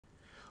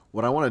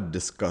What I want to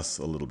discuss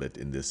a little bit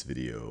in this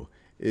video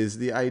is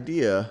the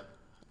idea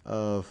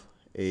of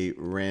a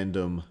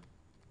random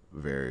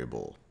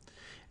variable.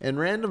 And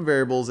random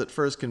variables at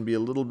first can be a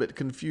little bit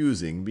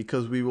confusing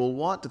because we will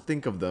want to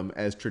think of them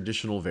as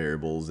traditional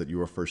variables that you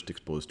were first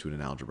exposed to in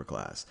an algebra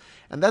class.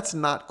 And that's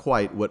not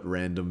quite what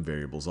random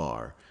variables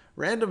are.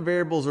 Random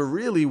variables are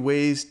really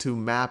ways to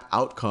map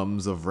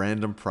outcomes of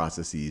random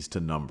processes to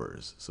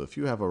numbers. So if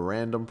you have a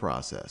random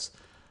process,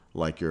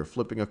 like you're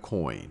flipping a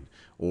coin,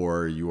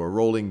 or you are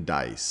rolling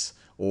dice,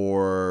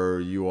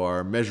 or you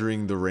are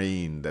measuring the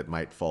rain that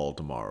might fall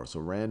tomorrow. So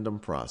random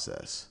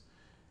process.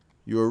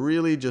 You are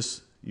really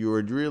just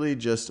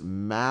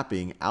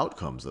mapping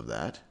outcomes of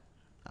that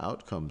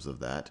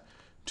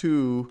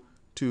to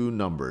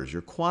numbers.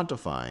 You're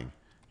quantifying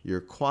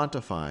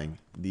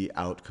the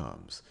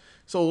outcomes.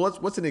 So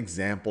what's an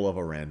example of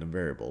a random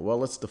variable? Well,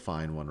 let's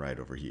define one right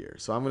over here.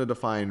 So I'm going to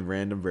define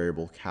random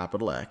variable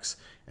capital X,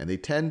 and they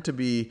tend to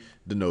be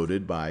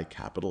denoted by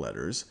capital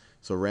letters.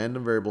 So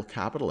random variable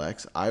capital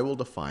X, I will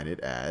define it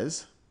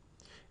as,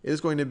 it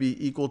is going to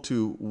be equal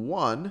to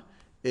 1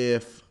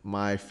 if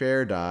my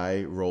fair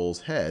die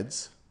rolls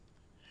heads,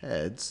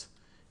 let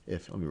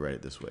me write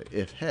it this way,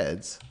 if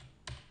heads,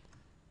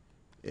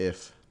 and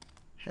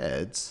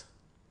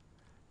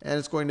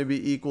it's going to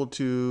be equal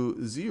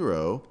to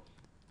 0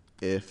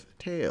 if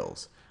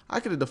tails. I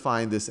could have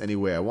defined this any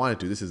way I wanted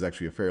to. This is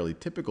actually a fairly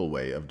typical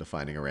way of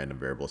defining a random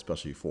variable,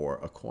 especially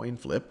for a coin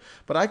flip.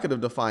 But I could have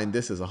defined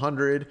this as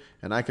 100,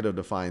 and I could have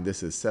defined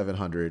this as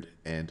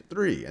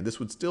 703. And this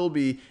would still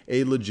be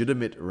a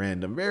legitimate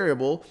random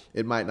variable.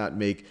 It might not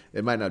be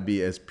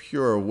as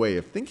pure a way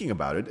of thinking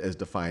about it as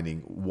defining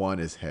 1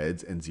 as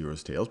heads and 0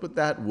 as tails, but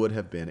that would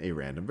have been a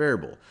random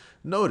variable.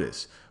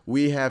 Notice,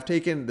 we have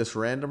taken this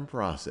random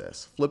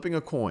process, flipping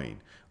a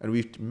coin, and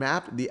we've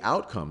mapped the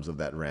outcomes of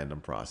that random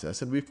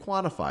process, and we've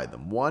quantified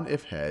them. 1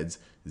 if heads,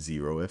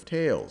 0 if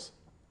tails.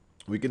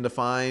 We can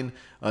define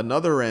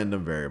another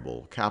random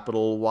variable,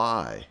 capital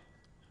Y,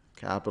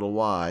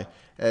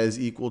 as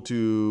equal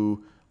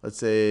to, let's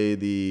say,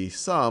 the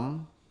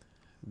sum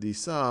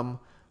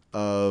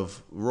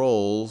of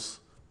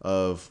rolls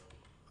of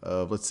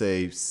let's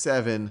say,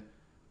 seven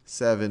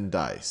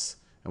dice.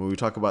 And when we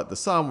talk about the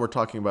sum, we're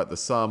talking about the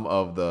sum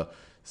of the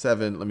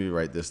 7, let me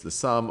write this, the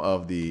sum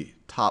of the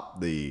top,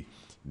 the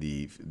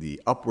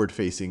upward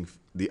face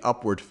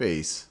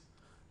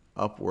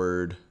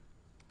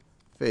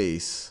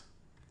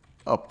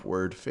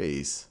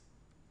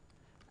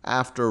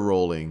after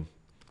rolling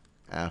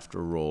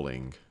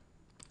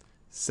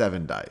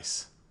 7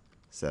 dice.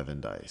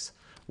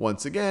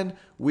 Once again,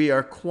 we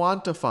are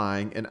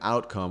quantifying an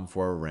outcome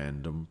for a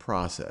random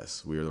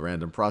process. The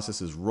random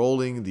process is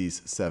rolling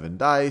these 7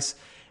 dice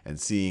and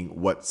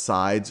seeing what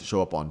sides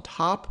show up on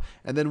top.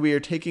 And then we are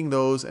taking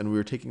those and we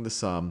are taking the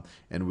sum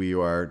and we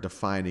are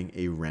defining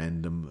a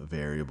random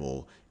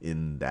variable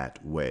in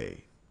that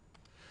way.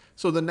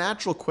 So the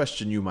natural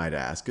question you might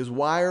ask is,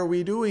 why are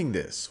we doing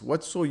this?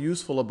 What's so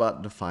useful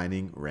about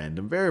defining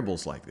random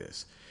variables like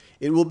this?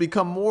 It will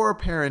become more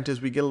apparent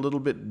as we get a little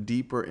bit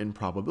deeper in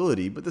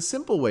probability, but the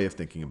simple way of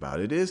thinking about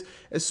it is,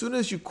 as soon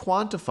as you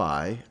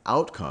quantify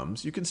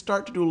outcomes, you can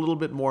start to do a little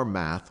bit more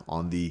math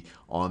on the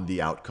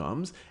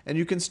outcomes, and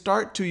you can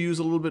start to use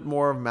a little bit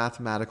more of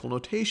mathematical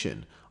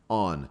notation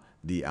on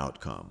the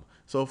outcome.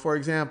 So for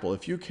example,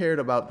 if you cared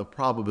about the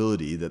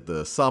probability that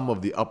the sum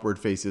of the upward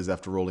faces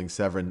after rolling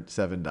seven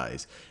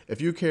dice,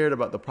 if you cared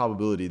about the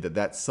probability that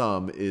that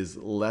sum is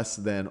less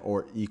than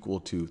or equal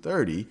to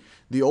 30,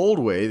 the old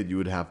way that you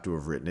would have to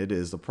have written it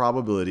is the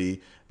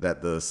probability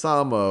that the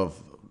sum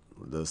of,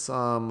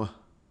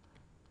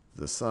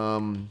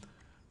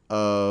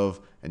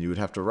 and you would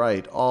have to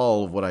write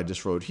all of what I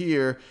just wrote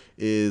here,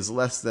 is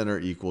less than or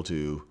equal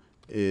to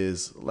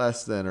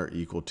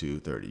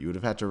 30. You would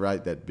have had to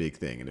write that big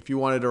thing. And if you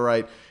wanted to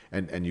write,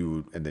 and then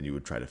you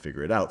would try to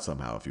figure it out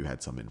somehow if you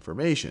had some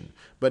information.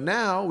 But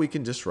now we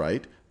can just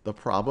write the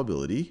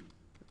probability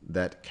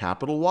that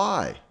capital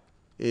Y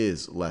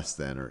is less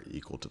than or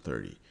equal to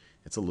 30.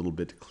 It's a little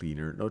bit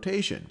cleaner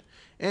notation.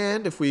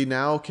 And if we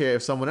now care,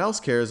 if someone else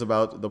cares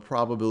about the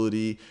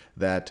probability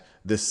that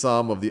the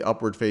sum of the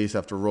upward face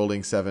after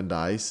rolling 7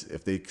 dice,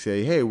 if they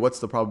say, hey, what's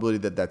the probability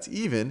that that's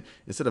even,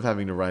 instead of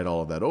having to write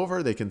all of that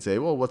over, they can say,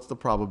 well, what's the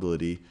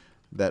probability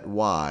that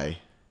y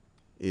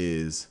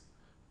is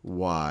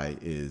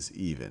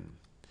even?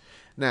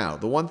 Now,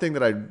 the one thing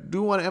that I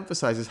do want to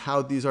emphasize is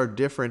how these are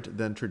different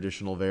than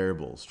traditional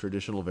variables.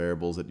 Traditional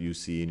variables that you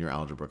see in your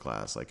algebra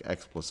class, like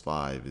x plus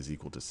 5 is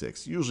equal to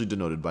 6, usually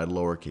denoted by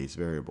lowercase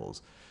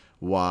variables.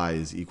 Y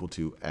is equal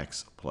to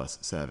x plus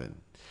 7.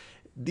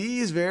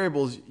 These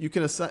variables, you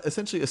can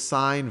essentially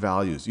assign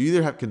values. You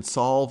either can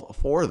solve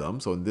for them.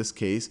 So in this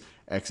case,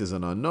 x is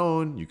an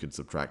unknown. You can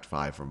subtract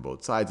 5 from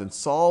both sides and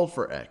solve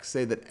for x.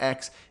 Say that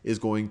x is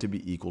going to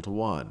be equal to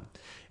 1.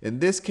 In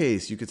this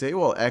case, you could say,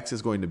 well, x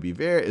is going to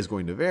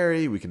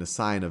vary. We can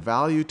assign a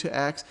value to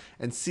x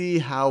and see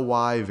how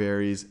y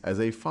varies as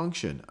a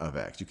function of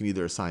x. You can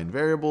either assign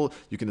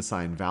you can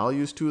assign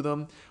values to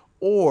them,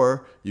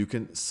 or you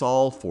can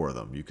solve for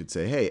them. You could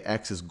say, hey,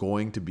 x is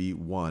going to be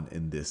 1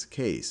 in this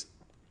case.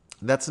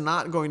 That's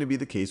not going to be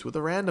the case with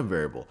a random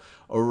variable.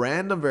 A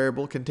random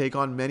variable can take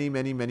on many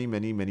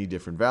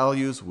different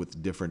values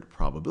with different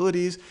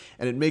probabilities,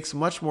 and it makes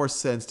much more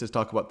sense to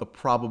talk about the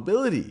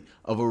probability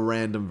of a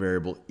random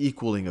variable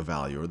equaling a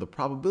value, or the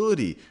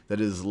probability that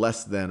it is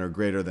less than or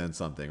greater than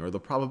something, or the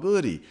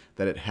probability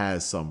that it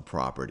has some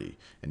property.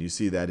 And you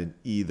see that in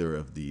either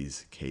of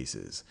these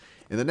cases.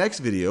 In the next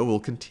video, we'll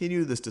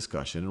continue this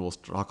discussion, and we'll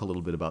talk a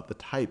little bit about the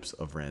types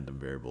of random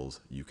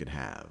variables you can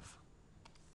have.